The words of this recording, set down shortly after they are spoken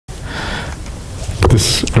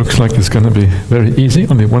This looks like it's going to be very easy.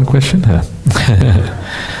 Only one question.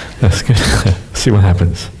 That's good. See what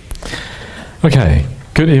happens. Okay.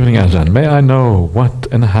 Good evening, Ajahn. May I know what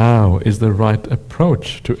and how is the right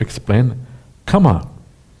approach to explain karma?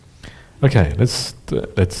 Okay, let's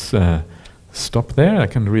stop there. I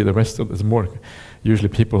can read the rest of this more. Usually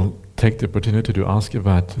people take the opportunity to ask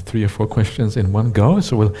about 3 or 4 questions in one go,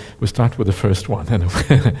 so we'll start with the first one, and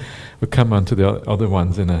we'll come on to the other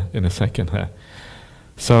ones in a second here.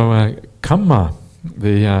 So karma,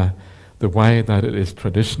 the way that it is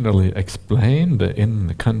traditionally explained in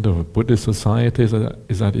the kind of Buddhist societies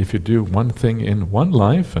is that if you do one thing in one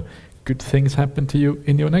life, good things happen to you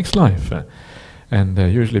in your next life. And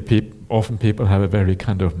usually often people have a very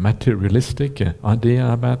kind of materialistic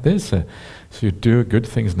idea about this. So you do good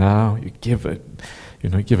things now, you give a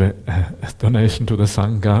donation to the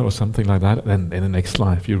Sangha or something like that, and in the next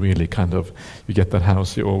life you really you get that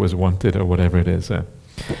house you always wanted or whatever it is.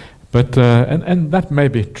 But and that may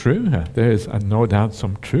be true. There is no doubt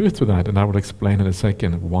some truth to that, and I will explain in a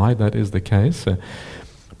second why that is the case.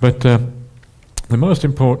 But the most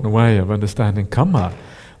important way of understanding karma,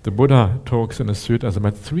 the Buddha talks in the sutta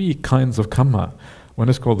about 3 kinds of karma. One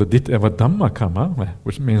is called the dit eva dhamma karma,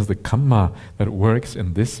 which means the karma that works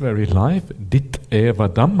in this very life. Dit eva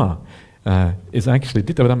dhamma is actually,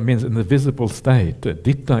 dit eva dhamma means in the visible state.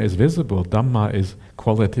 Ditta is visible, dhamma is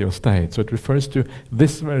quality or state. So it refers to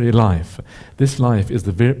this very life. This life is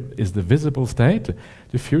the visible state.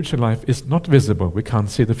 The future life is not visible. We can't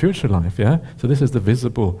see the future life, yeah? So this is the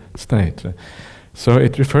visible state. So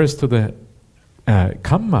it refers to the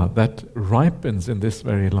karma that ripens in this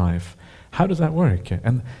very life. How does that work?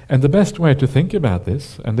 And the best way to think about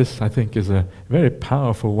this, and this I think is a very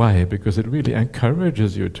powerful way because it really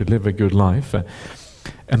encourages you to live a good life,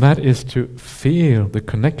 and that is to feel the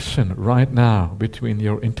connection right now between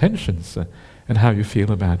your intentions and how you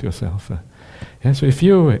feel about yourself. So if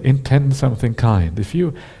you intend something kind, if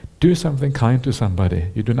you do something kind to somebody,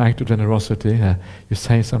 you do an act of generosity, you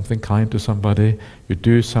say something kind to somebody, you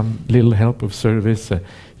do some little help of service,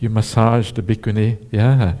 you massage the bhikkhuni,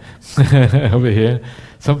 over here,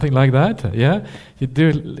 something like that, you do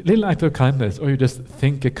a little act of kindness, or you just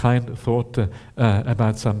think a kind thought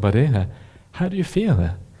about somebody, how do you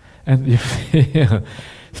feel? And you feel,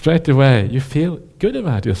 straight away, you feel good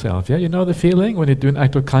about yourself, you know the feeling when you do an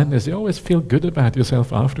act of kindness, you always feel good about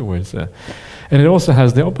yourself afterwards. And it also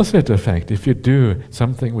has the opposite effect. If you do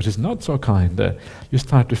something which is not so kind, you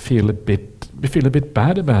start to feel a bit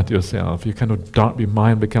bad about yourself. You your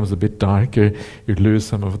mind becomes a bit darker. You lose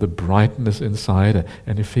some of the brightness inside,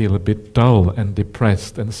 and you feel a bit dull and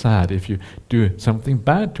depressed and sad if you do something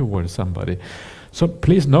bad towards somebody. So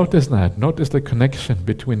please notice that. Notice the connection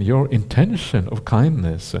between your intention of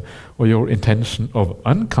kindness or your intention of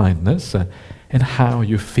unkindness and how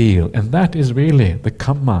you feel. And that is really the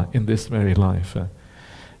karma in this very life.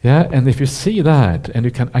 And if you see that and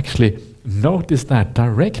you can actually notice that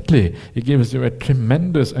directly, it gives you a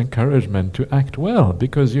tremendous encouragement to act well,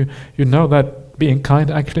 because you know that being kind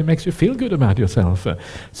actually makes you feel good about yourself.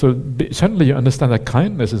 Suddenly you understand that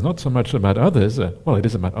kindness is not so much about others. Well, it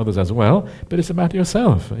is about others as well, but it's about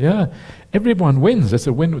yourself. Everyone wins. It's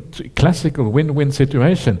a classical win-win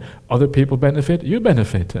situation. Other people benefit, you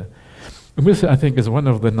benefit. This, I think, is one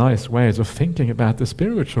of the nice ways of thinking about the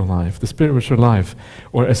spiritual life. The spiritual life,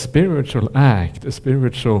 or a spiritual act,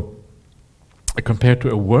 compared to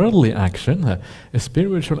a worldly action, a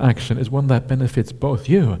spiritual action is one that benefits both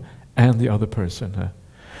you and the other person.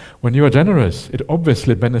 When you are generous, it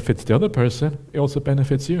obviously benefits the other person, it also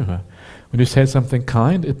benefits you. When you say something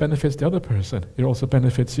kind, it benefits the other person, it also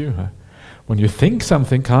benefits you. When you think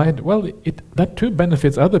something kind, well, that too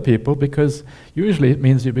benefits other people, because usually it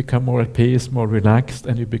means you become more at peace, more relaxed,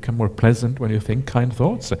 and you become more pleasant when you think kind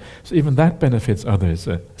thoughts. So even that benefits others,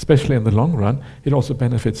 especially in the long run, it also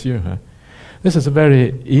benefits you. This is a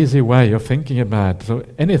very easy way of thinking about. So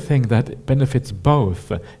anything that benefits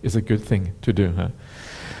both is a good thing to do.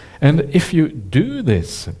 And if you do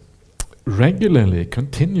this regularly,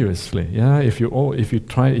 continuously, if you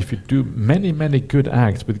do many good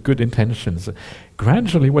acts with good intentions,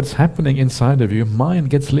 gradually what's happening inside of you, your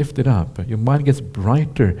mind gets lifted up, your mind gets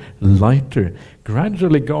brighter, lighter,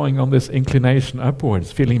 gradually going on this inclination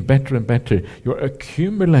upwards, feeling better and better. You're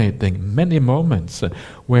accumulating many moments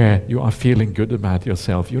where you are feeling good about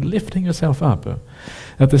yourself. You're lifting yourself up.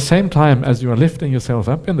 At the same time as you are lifting yourself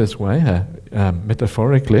up in this way,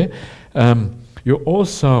 metaphorically, you're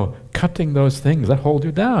also cutting those things that hold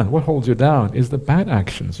you down. What holds you down is the bad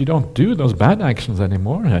actions. You don't do those bad actions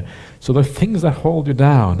anymore. So the things that hold you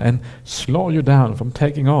down and slow you down from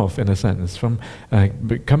taking off, in a sense, from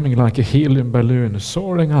becoming like a helium balloon,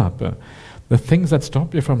 soaring up, the things that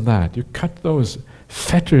stop you from that, you cut those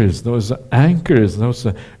fetters, those anchors, those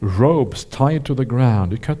ropes tied to the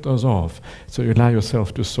ground, you cut those off, so you allow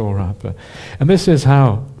yourself to soar up. And this is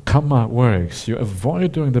how karma works. You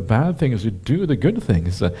avoid doing the bad things, you do the good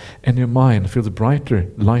things, and your mind feels brighter,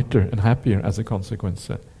 lighter, and happier as a consequence.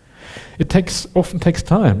 It often takes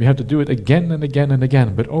time. You have to do it again and again and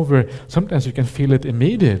again, but sometimes you can feel it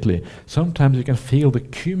immediately. Sometimes you can feel the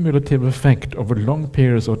cumulative effect over long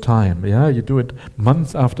periods of time. Yeah, you do it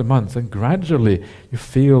months after months, and gradually you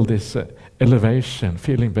feel this elevation,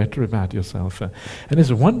 feeling better about yourself. And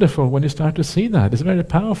it's wonderful when you start to see that. It's very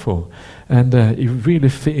powerful. And you really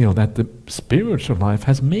feel that the spiritual life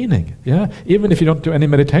has meaning. Yeah, even if you don't do any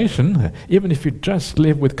meditation, even if you just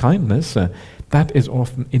live with kindness, that is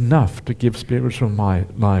often enough to give spiritual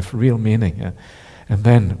life real meaning. And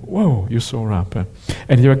then, whoa, you soar up.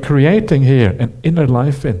 And you are creating here an inner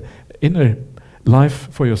life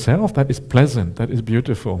for yourself that is pleasant, that is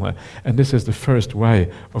beautiful. And this is the first way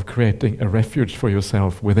of creating a refuge for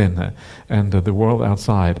yourself within. And the world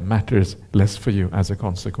outside matters less for you as a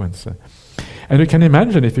consequence. And you can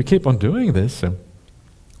imagine, if you keep on doing this,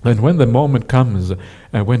 then when the moment comes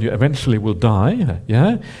when you eventually will die,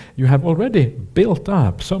 you have already built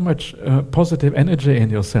up so much positive energy in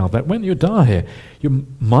yourself that when you die, your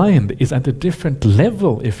mind is at a different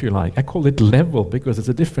level, if you like. I call it level because it's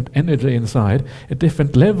a different energy inside, a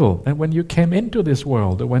different level than when you came into this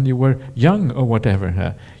world or when you were young or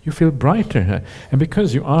whatever. You feel brighter. And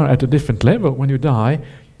because you are at a different level when you die,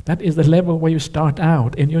 that is the level where you start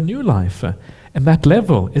out in your new life. And that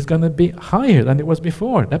level is going to be higher than it was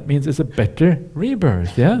before. That means it's a better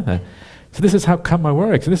rebirth, So this is how karma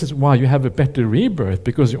works. This is why you have a better rebirth,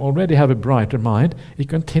 because you already have a brighter mind. It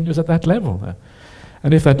continues at that level.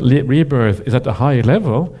 And if that rebirth is at a higher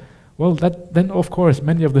level, well, then of course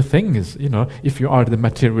many of the things, if you are the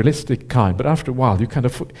materialistic kind, but after a while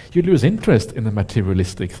you lose interest in the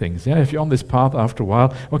materialistic things. If you're on this path, after a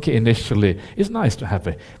while, okay, initially it's nice to have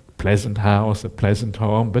a pleasant house, a pleasant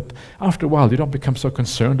home, but after a while you don't become so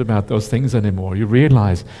concerned about those things anymore. You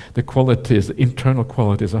realize the qualities, the internal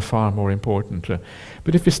qualities are far more important.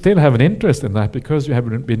 But if you still have an interest in that because you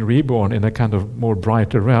haven't been reborn in a kind of more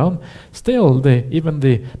brighter realm, still even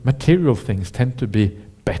the material things tend to be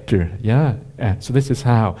better. So this is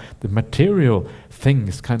how the material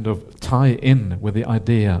things kind of tie in with the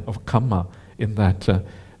idea of karma in that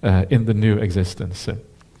in the new existence.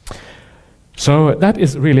 So that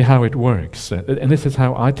is really how it works, and this is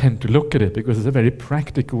how I tend to look at it, because it's a very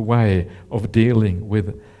practical way of dealing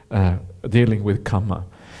with karma.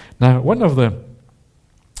 Now, one of the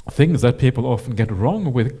things that people often get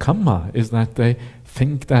wrong with karma is that they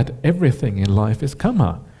think that everything in life is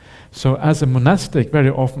karma. So as a monastic, very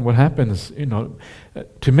often what happens,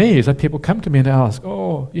 to me, is that people come to me and ask,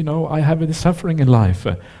 I have this suffering in life.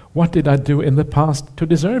 What did I do in the past to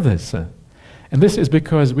deserve this? And this is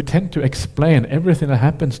because we tend to explain everything that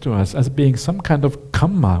happens to us as being some kind of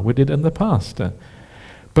karma we did in the past.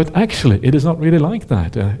 But actually, it is not really like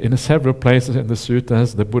that. In several places in the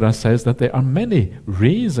suttas, the Buddha says that there are many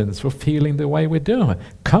reasons for feeling the way we do.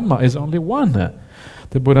 Karma is only one.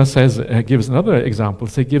 The Buddha gives another example.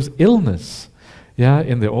 He gives illness.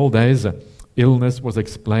 In the old days, illness was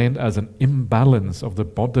explained as an imbalance of the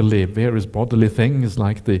various bodily things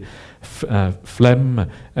like the phlegm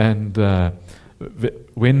and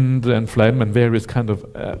wind and phlegm and various kind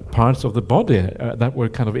of parts of the body that were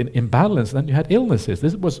kind of in imbalance. Then you had illnesses.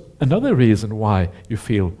 This was another reason why you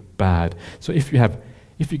feel bad. So if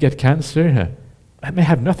you get cancer, it may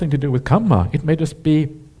have nothing to do with karma. It may just be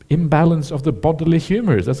imbalance of the bodily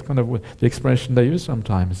humors. That's kind of the expression they use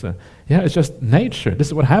sometimes. It's just nature. This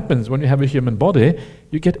is what happens when you have a human body.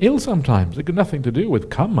 You get ill sometimes. It got nothing to do with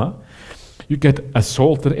karma. You get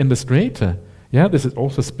assaulted in the street. This is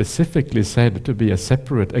also specifically said to be a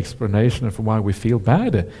separate explanation for why we feel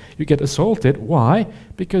bad. You get assaulted. Why?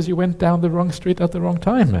 Because you went down the wrong street at the wrong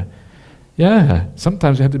time.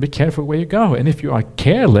 Sometimes you have to be careful where you go. And if you are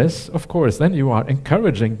careless, of course, then you are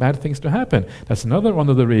encouraging bad things to happen. That's another one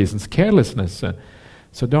of the reasons, carelessness.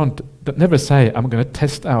 So don't never say, I'm going to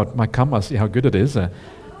test out my karma, see how good it is.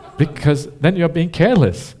 Because then you're being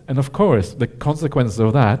careless. And of course, the consequence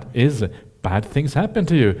of that is bad things happen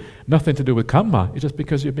to you. Nothing to do with karma. It's just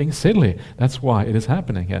because you're being silly. That's why it is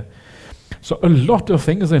happening here. So a lot of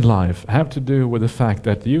things in life have to do with the fact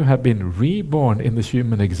that you have been reborn in the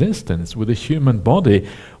human existence with a human body.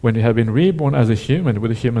 When you have been reborn as a human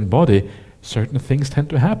with a human body, certain things tend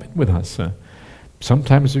to happen with us.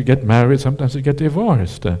 Sometimes you get married, sometimes you get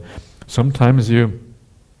divorced. Sometimes you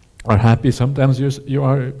are happy, sometimes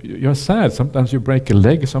you're sad, sometimes you break a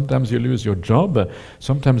leg, sometimes you lose your job,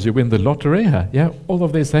 sometimes you win the lottery. Yeah, all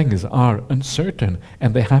of these things are uncertain,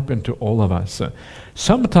 and they happen to all of us.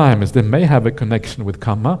 Sometimes they may have a connection with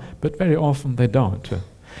karma, but very often they don't.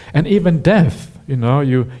 And even death, you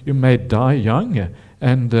may die young,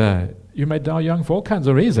 and you may die young for all kinds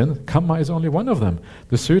of reasons. Karma is only one of them.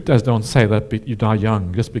 The suttas don't say that you die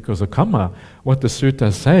young just because of karma. What the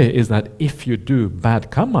suttas say is that if you do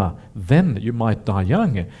bad karma, then you might die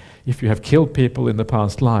young. If you have killed people in the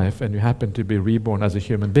past life and you happen to be reborn as a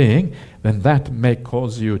human being, then that may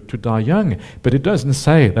cause you to die young. But it doesn't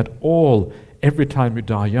say that every time you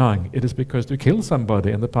die young, it is because you killed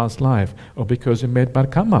somebody in the past life or because you made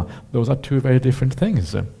bad karma. Those are two very different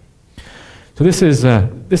things. So this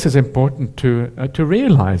is important to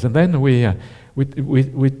realize, and then we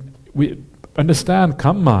understand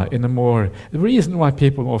karma in a more. The reason why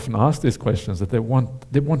people often ask these questions is that they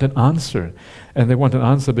want an answer, and they want an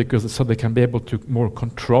answer because so they can be able to more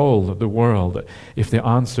control the world. If the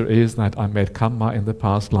answer is that I made karma in the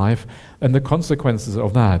past life, and the consequences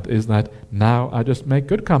of that is that now I just make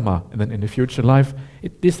good karma, and then in the future life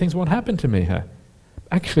these things won't happen to me.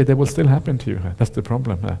 Actually, they will still happen to you. That's the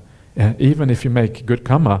problem. Even if you make good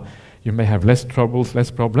karma, you may have less troubles, less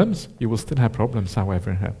problems. You will still have problems,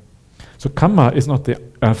 however. So karma is not the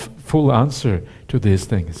full answer to these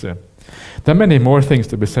things. There are many more things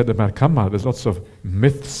to be said about karma. There's lots of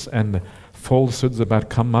myths and falsehoods about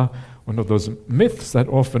karma. One of those myths that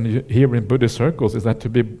often you hear in Buddhist circles is that to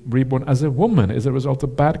be reborn as a woman is a result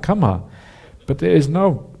of bad karma. But there is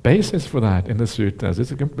no basis for that in the suttas.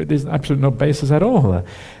 There's absolutely no basis at all.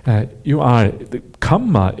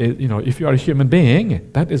 Karma, if you are a human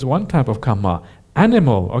being, that is one type of karma.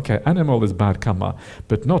 Animal is bad karma,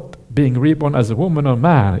 but not being reborn as a woman or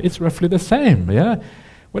man. It's roughly the same. Yeah.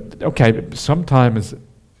 Sometimes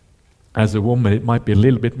as a woman it might be a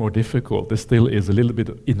little bit more difficult. There still is a little bit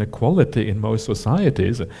of inequality in most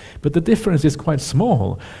societies, but the difference is quite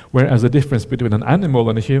small, whereas the difference between an animal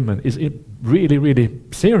and a human is really, really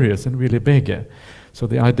serious and really big. So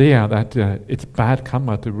the idea that it's bad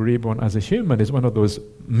karma to be reborn as a human is one of those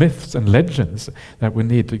myths and legends that we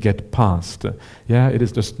need to get past. It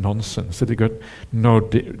is just nonsense. It got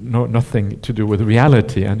nothing to do with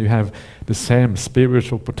reality, and you have the same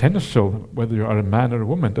spiritual potential whether you are a man or a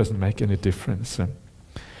woman. Doesn't make any difference.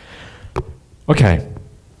 Okay.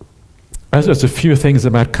 That's just a few things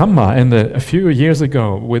about karma. And a few years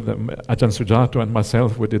ago, with Ajahn Sujato and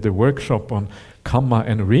myself, we did a workshop on karma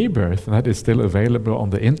and rebirth. And that is still available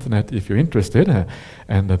on the internet if you're interested.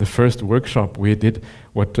 And the first workshop we did,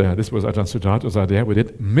 this was Ajahn Sujato's idea, we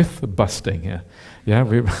did myth busting.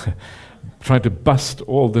 We trying to bust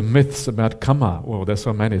all the myths about karma. Well, there's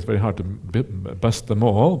so many, it's very hard to bust them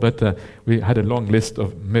all, but we had a long list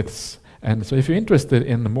of myths. And so if you're interested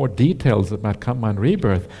in more details about karma and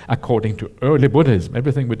rebirth according to early Buddhism,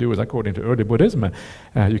 everything we do is according to early Buddhism,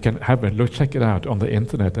 you can have a look, check it out on the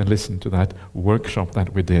internet and listen to that workshop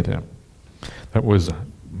that we did. That was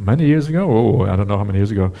many years ago, I don't know how many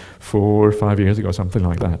years ago, 4 or 5 years ago, something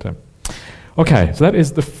like that. Okay, so that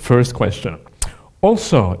is the first question.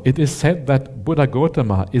 Also, it is said that Buddha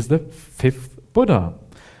Gautama is the 5th Buddha.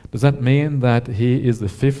 Does that mean that he is the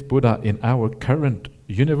 5th Buddha in our current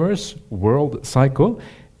universe, world cycle?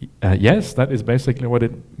 Yes, that is basically what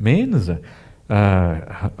it means.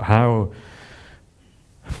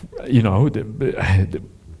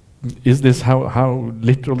 Is this how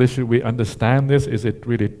literally should we understand this? Is it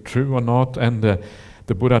really true or not? And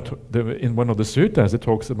the Buddha, in one of the suttas, it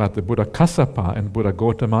talks about the Buddha Kassapa, and Buddha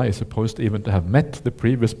Gautama is supposed even to have met the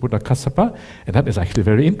previous Buddha Kassapa, and that is actually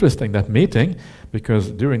very interesting, that meeting,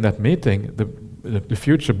 because during that meeting, the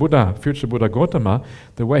future Buddha Gautama,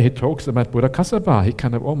 the way he talks about Buddha Kassapa, he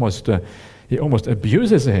kind of almost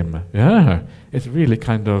abuses him. Yeah, it's really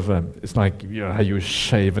kind of it's like, you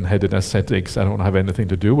shaven-headed ascetics. I don't have anything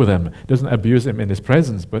to do with them. He doesn't abuse him in his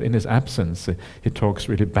presence, but in his absence, he talks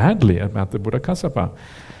really badly about the Buddha Kassapa.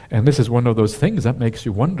 And this is one of those things that makes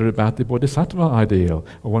you wonder about the Bodhisattva ideal,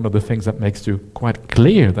 or one of the things that makes you quite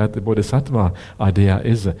clear that the Bodhisattva idea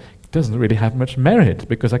doesn't really have much merit,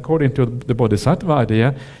 because according to the Bodhisattva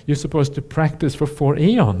idea, you're supposed to practice for 4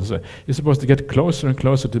 eons. You're supposed to get closer and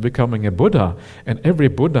closer to becoming a Buddha, and every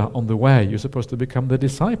Buddha on the way, you're supposed to become the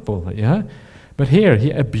disciple. But here he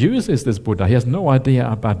abuses this Buddha. He has no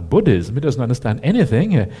idea about Buddhism. He doesn't understand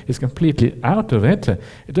anything. He's completely out of it.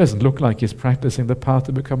 It doesn't look like he's practicing the path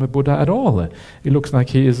to become a Buddha at all. It looks like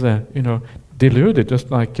he is, deluded, just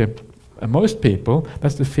like most people.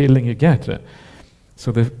 That's the feeling you get.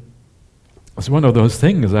 So it's one of those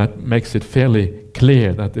things that makes it fairly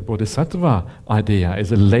clear that the Bodhisattva idea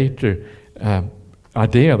is a later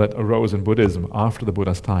idea that arose in Buddhism after the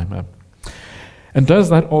Buddha's time. And does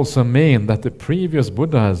that also mean that the previous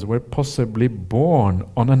Buddhas were possibly born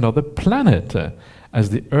on another planet, as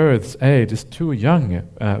the Earth's age is too young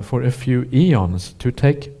for a few eons to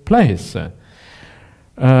take place?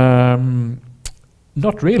 Not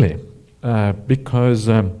really, because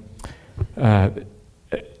the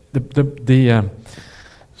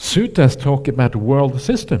suttas talk about world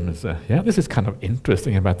systems. This is kind of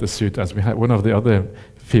interesting about the suttas. We had one of the other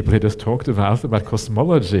people he just talked about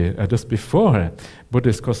cosmology just before,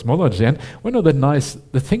 Buddhist cosmology. And one of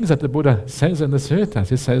the things that the Buddha says in the suttas,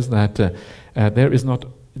 he says that there is not,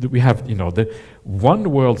 we have, the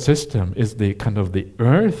one world system is the kind of the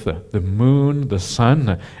earth, the moon, the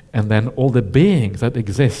sun, and then all the beings that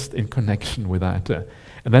exist in connection with that.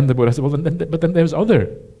 And then the Buddha said, well, but then there's other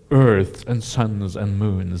earths and suns and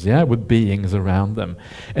moons, with beings around them.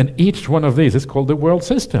 And each one of these is called the world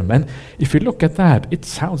system. And if you look at that, it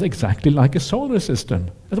sounds exactly like a solar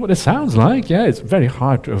system. That's what it sounds like. It's very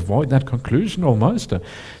hard to avoid that conclusion almost.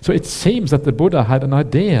 So it seems that the Buddha had an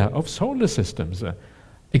idea of solar systems.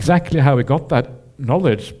 Exactly how he got that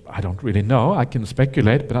knowledge, I don't really know. I can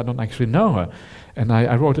speculate, but I don't actually know. And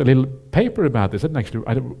I wrote a little paper about this. I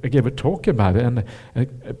gave a talk about it, and I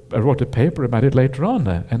wrote a paper about it later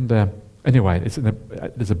on. Anyway,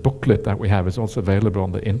 there's a booklet that we have. It's also available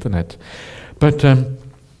on the internet. But and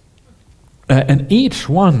each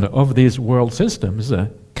one of these world systems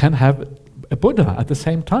can have a Buddha at the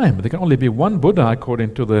same time. There can only be one Buddha,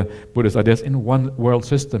 according to the Buddhist ideas, in one world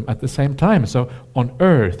system at the same time. So on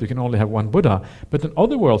Earth, you can only have one Buddha, but an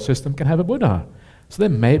other world system can have a Buddha. So there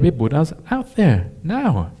may be Buddhas out there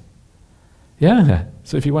now.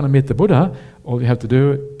 So if you want to meet the Buddha, all you have to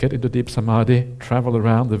do, get into deep samadhi, travel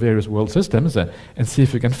around the various world systems, and see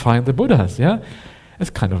if you can find the Buddhas. It's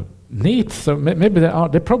kind of neat. So maybe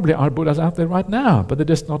there probably are Buddhas out there right now, but they're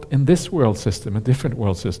just not in this world system, a different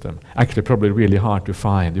world system. Actually, probably really hard to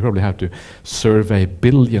find. You probably have to survey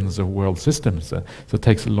billions of world systems. So it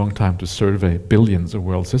takes a long time to survey billions of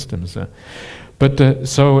world systems. But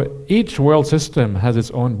so each world system has its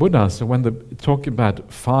own Buddha. So when they talk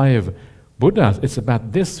about 5 Buddhas, it's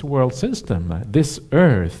about this world system, this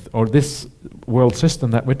earth, or this world system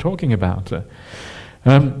that we're talking about.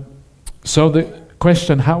 So the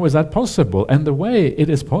question, how is that possible? And the way it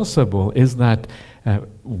is possible is that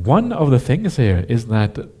one of the things here is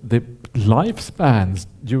that the lifespans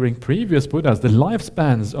during previous Buddhas, the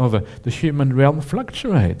lifespans of the human realm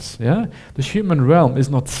fluctuates. The human realm is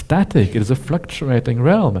not static, it is a fluctuating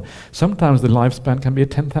realm. Sometimes the lifespan can be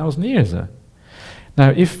 10,000 years.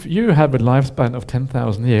 Now, if you have a lifespan of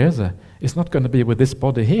 10,000 years, it's not going to be with this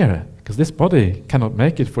body here, because this body cannot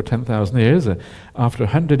make it for 10,000 years. After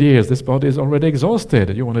 100 years, this body is already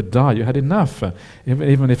exhausted. You want to die, you had enough.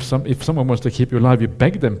 Even if someone wants to keep you alive, you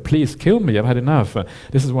beg them, please kill me, I've had enough.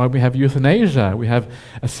 This is why we have euthanasia, we have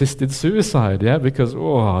assisted suicide, because,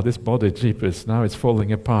 this body, jeepers, now it's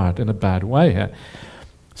falling apart in a bad way.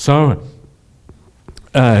 So,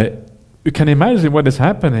 you can imagine what is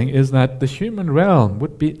happening is that the human realm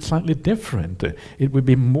would be slightly different. It would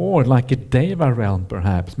be more like a deva realm,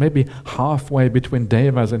 perhaps, maybe halfway between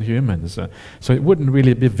devas and humans. So it wouldn't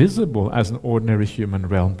really be visible as an ordinary human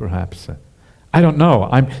realm, perhaps. I don't know.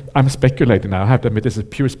 I'm speculating now. I have to admit this is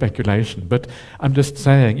pure speculation. But I'm just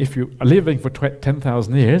saying, if you are living for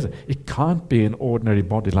 10,000 years, it can't be an ordinary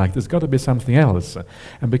body like this. There's got to be something else.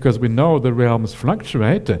 And because we know the realms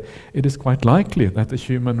fluctuate, it is quite likely that the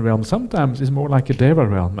human realm sometimes is more like a deva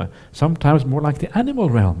realm, sometimes more like the animal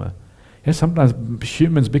realm. Sometimes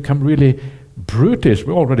humans become really brutish.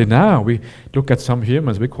 We already now, we look at some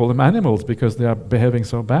humans, we call them animals because they are behaving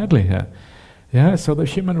so badly here. So the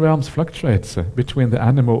human realms fluctuates between the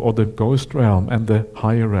animal or the ghost realm and the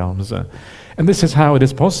higher realms. And this is how it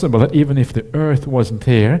is possible that even if the earth wasn't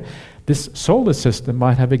here, this solar system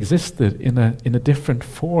might have existed in a different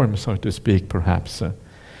form, so to speak, perhaps.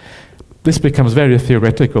 This becomes very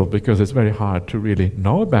theoretical because it's very hard to really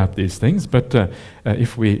know about these things. But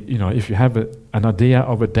if you have an idea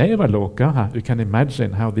of a deva loka, you can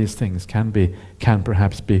imagine how these things can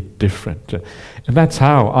perhaps be different. And that's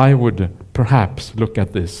how I would perhaps look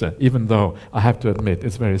at this, even though I have to admit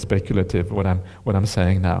it's very speculative what I'm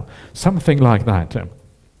saying now. Something like that.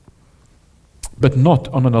 but not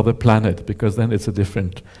on another planet, because then it's a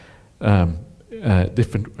different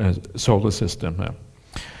solar system.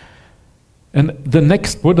 And the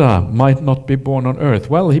next Buddha might not be born on Earth.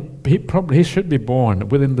 Well, he should be born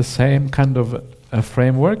within the same kind of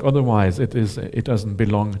framework. Otherwise, it doesn't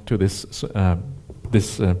belong to this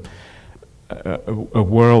a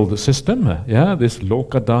world system. This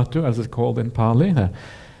loka dhatu, as it's called in Pali.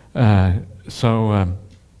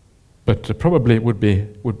 But probably would be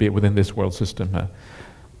within this world system.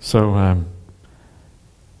 So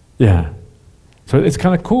it's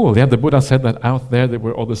kind of cool. The Buddha said that out there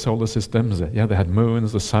were all the solar systems. They had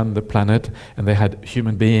moons, the sun, the planet, and they had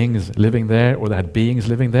human beings living there, or they had beings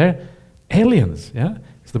living there. Aliens,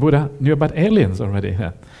 So the Buddha knew about aliens already.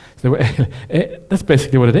 So that's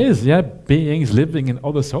basically what it is. Beings living in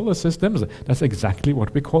other solar systems. That's exactly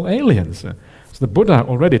what we call aliens. So the Buddha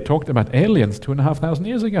already talked about aliens 2,500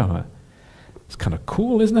 years ago. It's kind of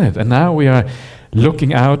cool, isn't it? And now we are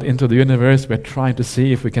looking out into the universe. We're trying to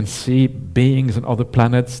see if we can see beings on other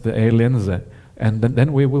planets, the aliens, and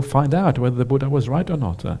then we will find out whether the Buddha was right or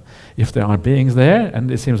not. If there are beings there, and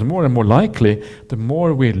it seems more and more likely, the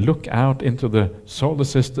more we look out into the solar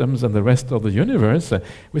systems and the rest of the universe,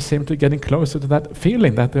 we seem to be getting closer to that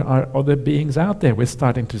feeling that there are other beings out there. We're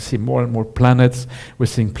starting to see more and more planets. We're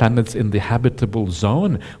seeing planets in the habitable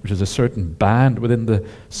zone, which is a certain band within the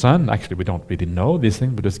sun. Actually, we don't really know these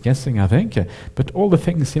things, we're just guessing, I think. But all the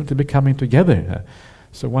things seem to be coming together.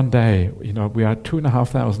 So one day, we are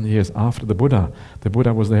 2,500 years after the Buddha. The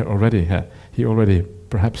Buddha was there already. He already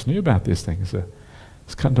perhaps knew about these things.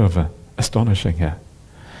 It's kind of astonishing.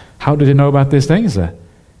 How did he know about these things?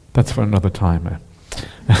 That's for another time.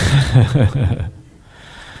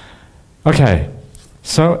 Okay,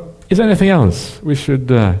 so is there anything else we should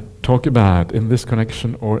talk about in this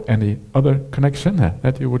connection or any other connection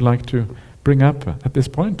that you would like to bring up at this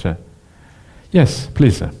point? Yes,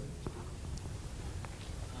 please.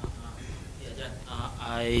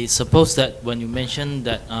 I suppose that when you mentioned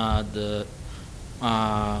that the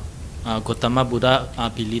Gautama Buddha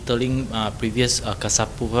belittling previous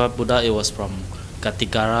Kassapa Buddha, it was from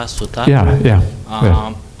Katigara Sutta.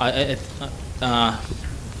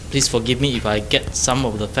 Please forgive me if I get some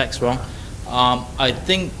of the facts wrong. I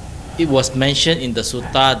think it was mentioned in the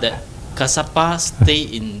Sutta that Kassapa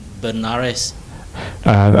stayed in Benares.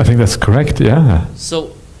 I think that's correct,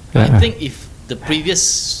 So I think if the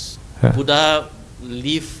previous Buddha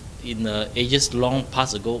lived in ages long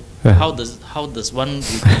past ago, how does one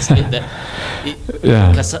reconcile that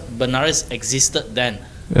Benares existed then?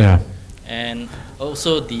 And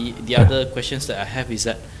also the other questions that I have is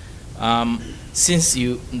that since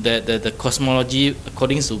the cosmology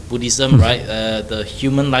according to Buddhism, right, the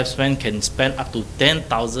human lifespan can span up to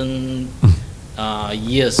 10,000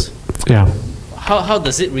 years. How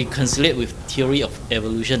does it reconcile with theory of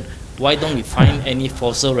evolution? Why don't we find any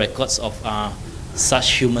fossil records of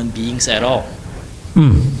such human beings at all?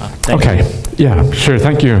 Okay, sure,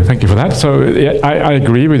 thank you for that. So I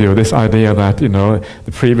agree with you, this idea that,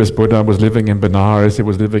 the previous Buddha was living in Benares, he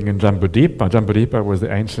was living in Jambudvipa. Jambudvipa was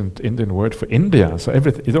the ancient Indian word for India. So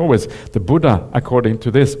the Buddha, according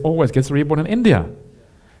to this, always gets reborn in India.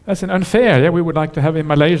 That's unfair. We would like to have in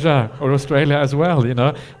Malaysia or Australia as well,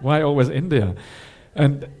 Why always India?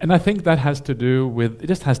 And I think that has to do with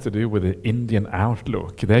the Indian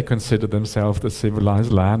outlook. They consider themselves the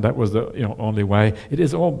civilized land. That was the only way. It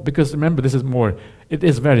is all because remember it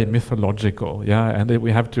is very mythological, and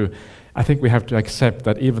I think we have to accept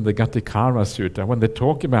that even the Gatikara Sutta, when they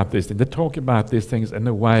talk about this, they talk about these things in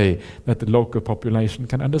a way that the local population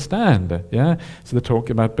can understand. So they talk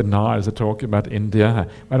about Benares, they talk about India.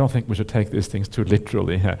 I don't think we should take these things too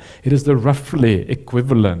literally. It is the roughly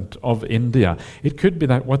equivalent of India. It could be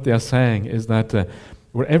that what they are saying is that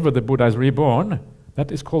wherever the Buddha is reborn,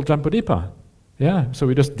 that is called Jambudvipa. So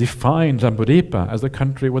we just define Jambudvipa as the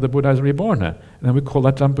country where the Buddha is reborn, and then we call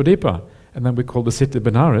that Jambudvipa. And then we call the city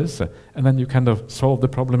Benares, and then you kind of solve the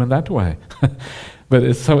problem in that way.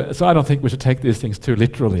 But so I don't think we should take these things too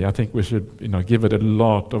literally. I think we should, give it a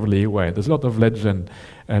lot of leeway. There's a lot of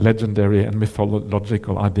legendary and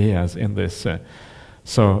mythological ideas in this.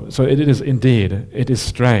 So it is indeed, it is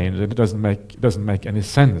strange, and it doesn't make any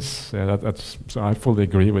sense. So I fully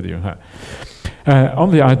agree with you.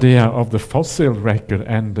 On the idea of the fossil record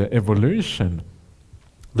and evolution.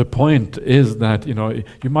 The point is that,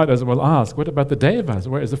 you might as well ask, what about the Devas?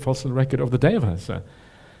 Where is the fossil record of the Devas?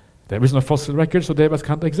 There is no fossil record, so Devas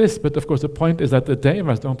can't exist. But of course, the point is that the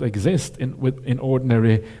Devas don't exist in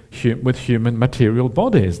ordinary with human material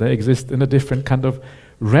bodies. They exist in a different kind of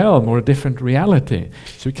realm or a different reality.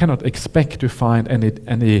 So you cannot expect to find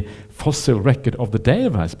any fossil record of the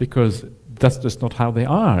Devas because that's just not how they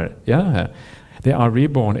are. Yeah, they are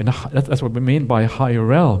reborn in that's what we mean by a higher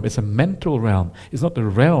realm. It's a mental realm. It's not a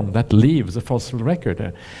realm that leaves a fossil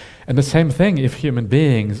record. And the same thing, if human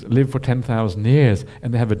beings live for 10,000 years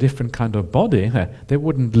and they have a different kind of body, they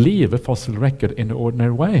wouldn't leave a fossil record in the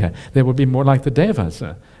ordinary way. They would be more like the devas.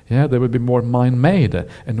 Yeah, they would be more mind-made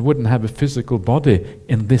and wouldn't have a physical body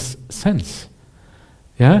in this sense.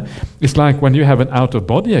 Yeah, it's like when you have an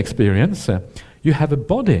out-of-body experience, you have a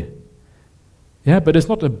body. Yeah, but it's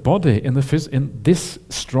not a body in this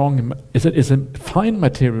strong. It's a fine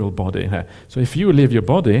material body. So if you leave your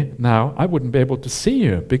body now, I wouldn't be able to see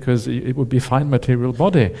you because it would be fine material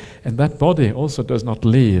body, and that body also does not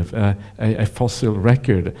leave a fossil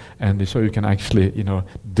record, and so you can actually,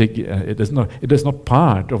 dig. It is not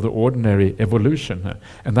part of the ordinary evolution,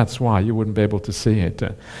 and that's why you wouldn't be able to see it.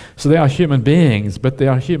 So they are human beings, but they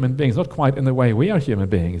are human beings not quite in the way we are human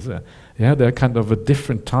beings. Yeah, they're kind of a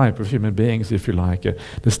different type of human beings, if you like. They're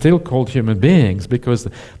still called human beings because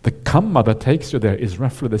the karma that takes you there is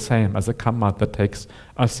roughly the same as the karma that takes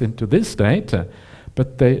us into this state,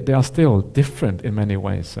 but they are still different in many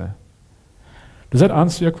ways. Does that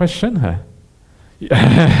answer your question?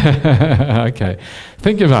 Okay,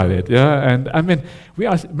 think about it. Yeah, and I mean, we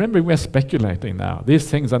are speculating now. These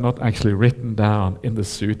things are not actually written down in the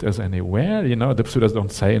suttas anywhere. The suttas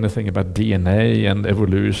don't say anything about DNA and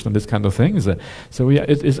evolution and this kind of things. So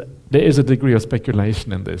there is a degree of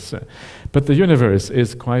speculation in this. But the universe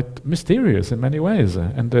is quite mysterious in many ways,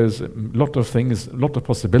 and there's a lot of things, a lot of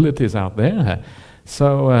possibilities out there.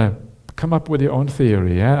 So come up with your own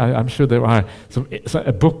theory. Yeah, I'm sure there are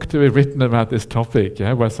a book to be written about this topic.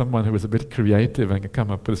 Yeah, where someone who is a bit creative and can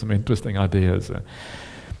come up with some interesting ideas.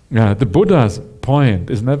 The Buddha's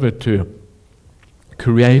point is never to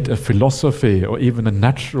create a philosophy or even a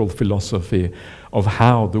natural philosophy of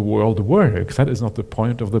how the world works. That is not the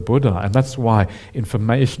point of the Buddha, and that's why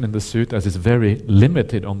information in the suttas is very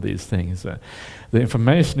limited on these things. The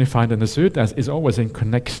information you find in the suttas is always in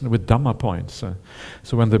connection with Dhamma points.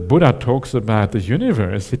 So when the Buddha talks about the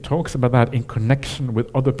universe, he talks about that in connection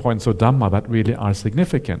with other points of Dhamma that really are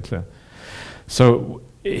significant. So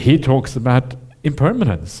he talks about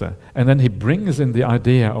impermanence, and then he brings in the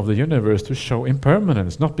idea of the universe to show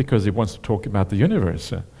impermanence, not because he wants to talk about the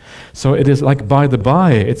universe. So it is like by the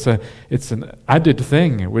by, it's an added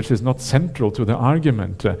thing which is not central to the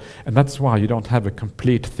argument, and that's why you don't have a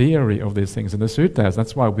complete theory of these things in the suttas.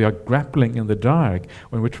 That's why we are grappling in the dark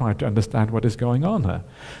when we try to understand what is going on.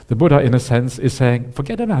 The Buddha, in a sense, is saying,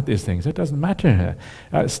 forget about these things, it doesn't matter.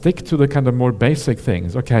 Stick to the kind of more basic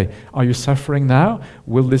things. Okay, are you suffering now?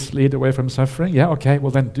 Will this lead away from suffering? Yeah, okay,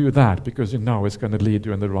 well then do that, because you know it's going to lead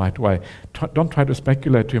you in the right way. Don't try to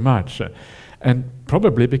speculate too much. And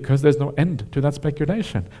probably because there's no end to that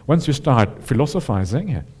speculation. Once you start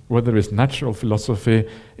philosophizing, whether it's natural philosophy,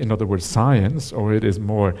 in other words science, or it is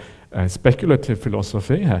more speculative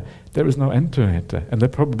philosophy, there is no end to it. And they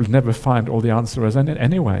probably never find all the answers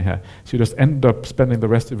anyway. So you just end up spending the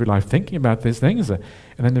rest of your life thinking about these things. And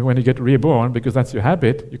then when you get reborn, because that's your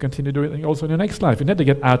habit, you continue doing it also in your next life. You never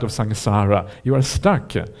get out of samsara. You are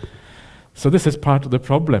stuck. So this is part of the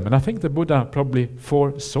problem, and I think the Buddha probably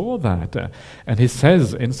foresaw that. And he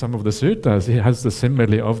says in some of the suttas, he has the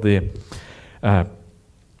simile of the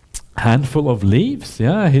handful of leaves.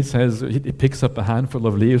 Yeah, he says he picks up a handful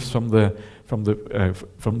of leaves from the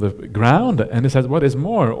ground, and he says, "What is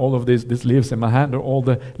more? All of these leaves in my hand are all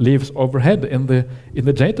the leaves overhead in the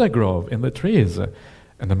Jeta grove, in the trees."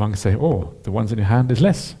 And the monks say, "Oh, the ones in your hand is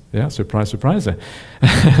less." Yeah, surprise, surprise.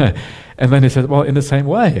 And then he says, "Well, in the same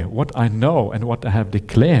way, what I know and what I have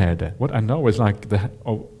declared, what I know is like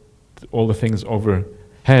all the things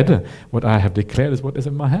overhead. What I have declared is what is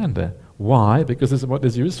in my hand. Why? Because this is what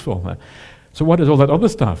is useful. So what is all that other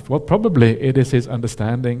stuff? Well, probably it is his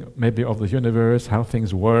understanding maybe of the universe, how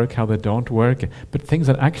things work, how they don't work, but things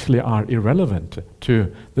that actually are irrelevant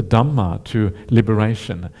to the Dhamma, to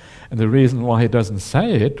liberation. And the reason why he doesn't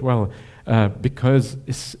say it, well,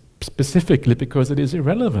 specifically because it is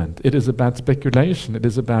irrelevant. It is about speculation, it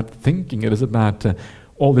is about thinking, it is about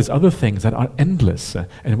all these other things that are endless.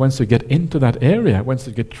 And once you get into that area, once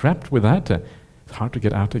you get trapped with that, it's hard to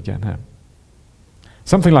get out again.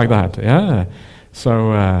 Something like that, yeah.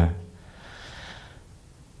 So,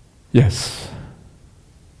 yes.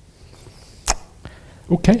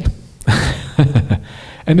 Okay.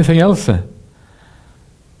 Anything else?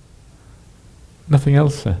 Nothing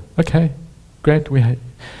else? Okay, great.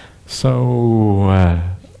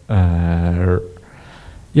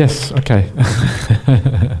 Yes, okay.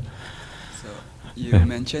 So you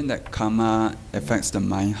mentioned that karma affects the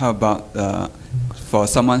mind. How about for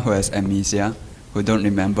someone who has amnesia? who don't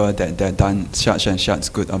remember that they've done such and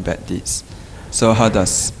such good or bad deeds. So how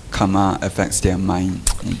does karma affects their mind?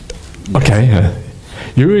 Okay.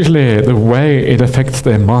 Usually the way it affects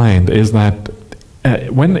their mind is that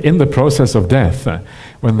when in the process of death,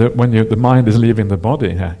 when the mind is leaving the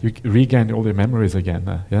body, you regain all your memories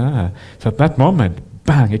again. So at that moment,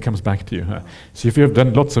 bang, it comes back to you. So if you have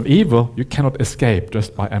done lots of evil, you cannot escape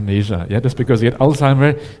just by amnesia. Just because you get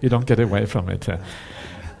Alzheimer, you don't get away from it.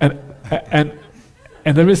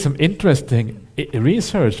 And there is some interesting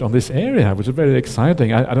research on this area, which is very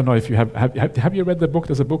exciting. I don't know if you have you read the book?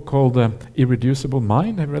 There's a book called Irreducible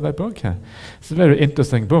Mind. Have you read that book? It's a very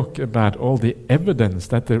interesting book about all the evidence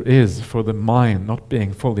that there is for the mind not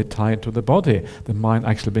being fully tied to the body, the mind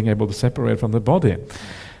actually being able to separate from the body.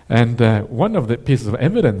 And one of the pieces of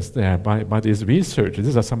evidence there by these researchers,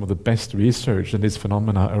 these are some of the best research in this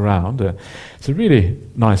phenomena around. It's a really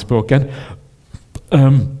nice book. And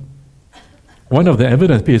one of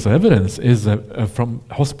the pieces of evidence is from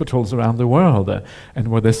hospitals around the world, and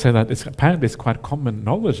where they say that apparently it's quite common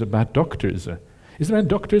knowledge about doctors. Is there any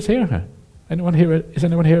doctors here? Anyone here? Is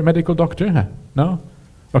anyone here a medical doctor? No?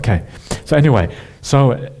 Okay. So anyway,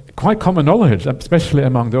 quite common knowledge, especially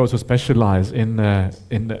among those who specialize in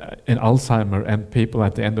Alzheimer and people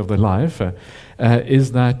at the end of their life,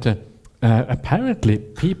 is that apparently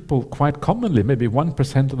people quite commonly, maybe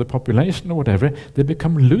 1% of the population or whatever, they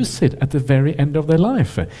become lucid at the very end of their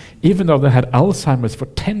life. Even though they had Alzheimer's for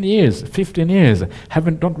 10 years, 15 years,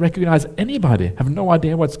 don't recognize anybody, have no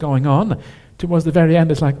idea what's going on. Towards the very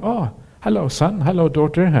end, it's like, oh, hello son, hello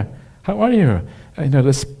daughter, how are you?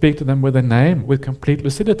 They speak to them with a name, with complete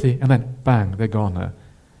lucidity, and then bang, they're gone.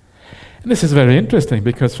 And this is very interesting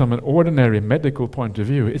because from an ordinary medical point of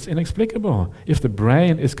view, it's inexplicable. If the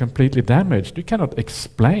brain is completely damaged, you cannot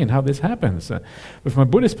explain how this happens. But from a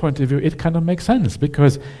Buddhist point of view, it kind of makes sense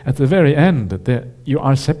because at the very end, you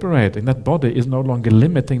are separating. That body is no longer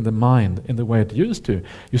limiting the mind in the way it used to.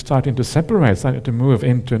 You're starting to separate, starting to move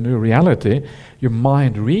into a new reality. Your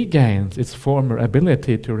mind regains its former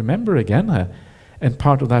ability to remember again. And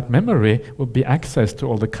part of that memory will be access to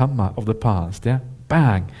all the karma of the past.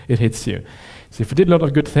 Bang, it hits you. So if you did a lot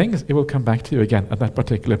of good things, it will come back to you again at that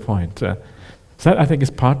particular point. So that, I think, is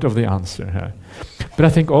part of the answer. But I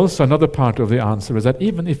think also another part of the answer is that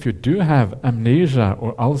even if you do have amnesia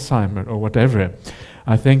or Alzheimer or whatever,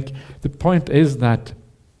 I think the point is that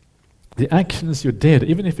the actions you did,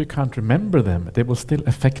 even if you can't remember them, they will still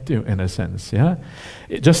affect you in a sense.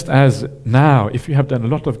 Just as now, if you have done a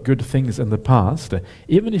lot of good things in the past,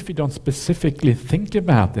 even if you don't specifically think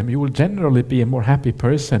about them, you will generally be a more happy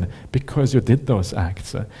person because you did those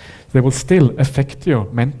acts. They will still affect you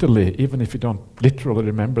mentally, even if you don't literally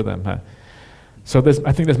remember them. So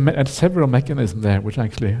I think there's several mechanisms there which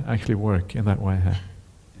actually work in that way.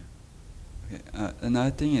 Okay.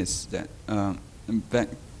 Another thing is that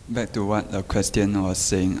back to what the question was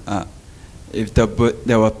saying, if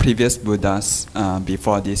there were previous Buddhas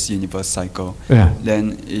before this universe cycle,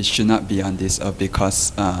 then it should not be on this earth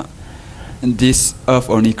because this earth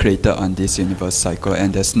only created on this universe cycle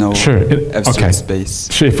and there's no absolute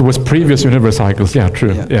space. Sure, if it was previous universe cycles,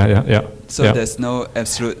 true. So there's no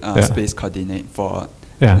absolute space coordinate for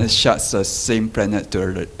such the same planet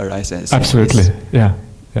to arise at the same Absolutely, place. Yeah.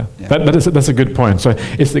 That's a good point. So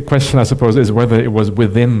it's the question, I suppose, is whether it was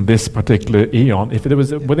within this particular eon. If it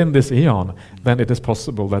was within this eon, then it is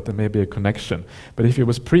possible that there may be a connection. But if it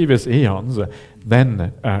was previous eons,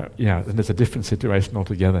 then then there's a different situation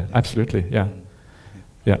altogether. Absolutely, yeah.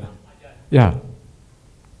 Yeah.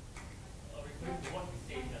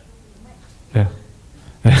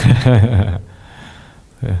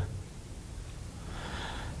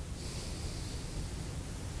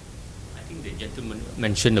 Gentleman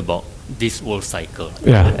mentioned about this world cycle,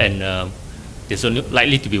 and there's only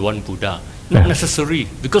likely to be one Buddha. Not necessary,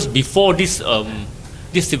 because before this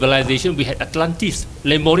civilization, we had Atlantis,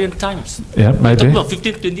 Lemurian times. Maybe. About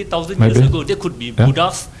 20,000 years ago, there could be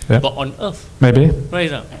Buddhas, but on Earth. Maybe.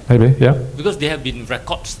 Right? Maybe. Because there have been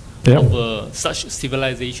records of such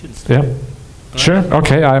civilizations. Right? Sure.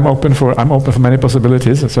 Okay. I'm open for many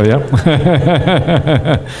possibilities. So you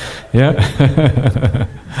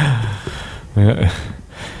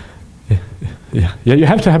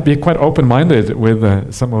have to be quite open-minded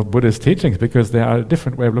with some of Buddhist teachings because they are a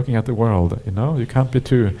different way of looking at the world. You can't be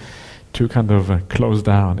too kind of closed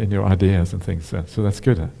down in your ideas and things. So that's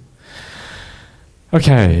good.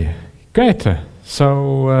 Okay, great.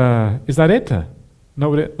 So is that it?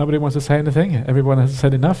 Nobody wants to say anything? Everyone has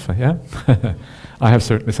said enough. Yeah, I have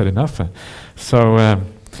certainly said enough. So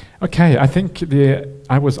okay, I think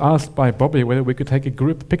I was asked by Bobby whether we could take a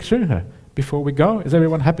group picture before we go? Is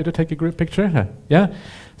everyone happy to take a group picture? Yeah?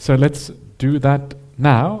 So let's do that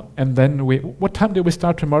now, and then what time do we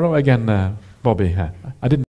start tomorrow again, Bobby? I didn't